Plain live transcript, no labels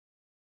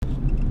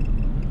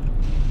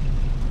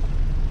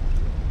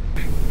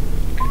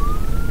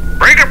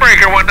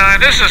Oscar 19,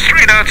 this is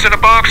 3 nuts in a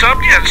box.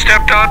 I'm getting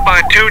stepped on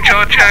by 2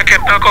 John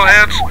Jacket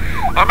knuckleheads.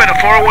 I'm in a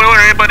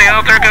 4-wheeler. Anybody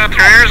out there got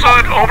their ears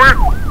on? Over.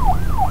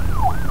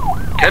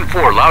 10-4,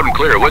 loud and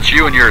clear. What's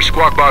you and your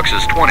squawk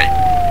boxes 20?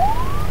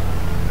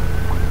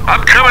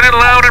 I'm coming in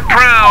loud and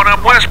proud.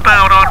 I'm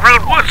westbound on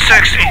Route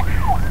 160.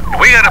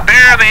 We got a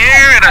bear in the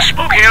air and a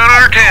Smokey on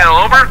our tail.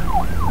 Over.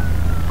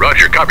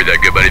 Roger, copy that,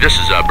 good buddy. This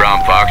is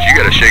Brown Fox. You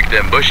gotta shake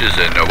them bushes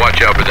and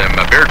watch out for them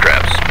bear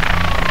traps.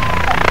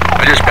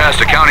 I just passed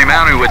a County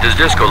Mountie with his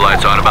disco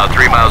lights on about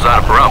 3 miles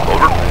out of Pahrump.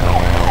 Over.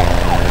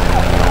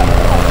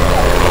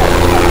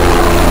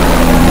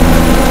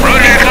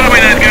 Roger, copy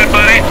that, good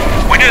buddy.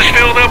 We just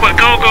filled up with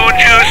go-go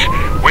juice.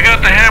 We got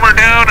the hammer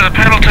down and the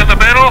pedal to the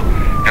metal,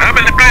 and I'm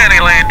in the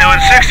brandy lane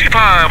doing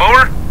 65.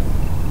 Over.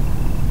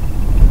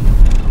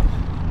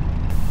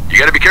 You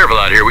gotta be careful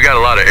out here. We got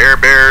a lot of air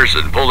bears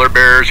and polar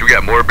bears. We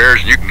got more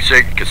bears than you can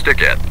stick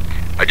at.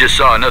 I just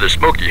saw another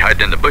Smokey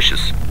hiding in the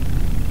bushes.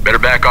 Better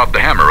back off the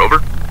hammer.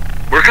 Over.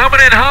 We're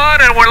coming in hot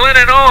and we're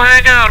letting it all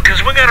hang out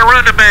because we got a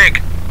run to make.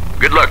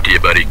 Good luck to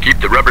you, buddy. Keep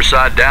the rubber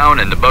side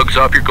down and the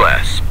bugs off your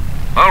glass.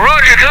 Oh,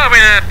 Roger,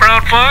 copy that,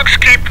 Brown Fox.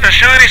 Keep the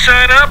shiny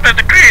side up and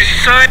the greasy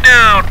side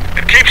down.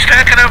 And keep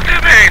stacking up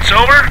them eights.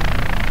 Over.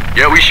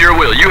 Yeah, we sure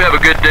will. You have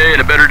a good day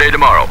and a better day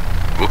tomorrow.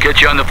 We'll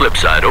catch you on the flip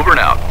side. Over and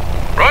out.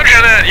 Roger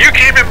that. You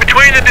keep it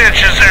between the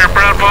ditches there,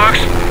 Brown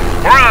Fox.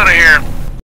 We're out of here.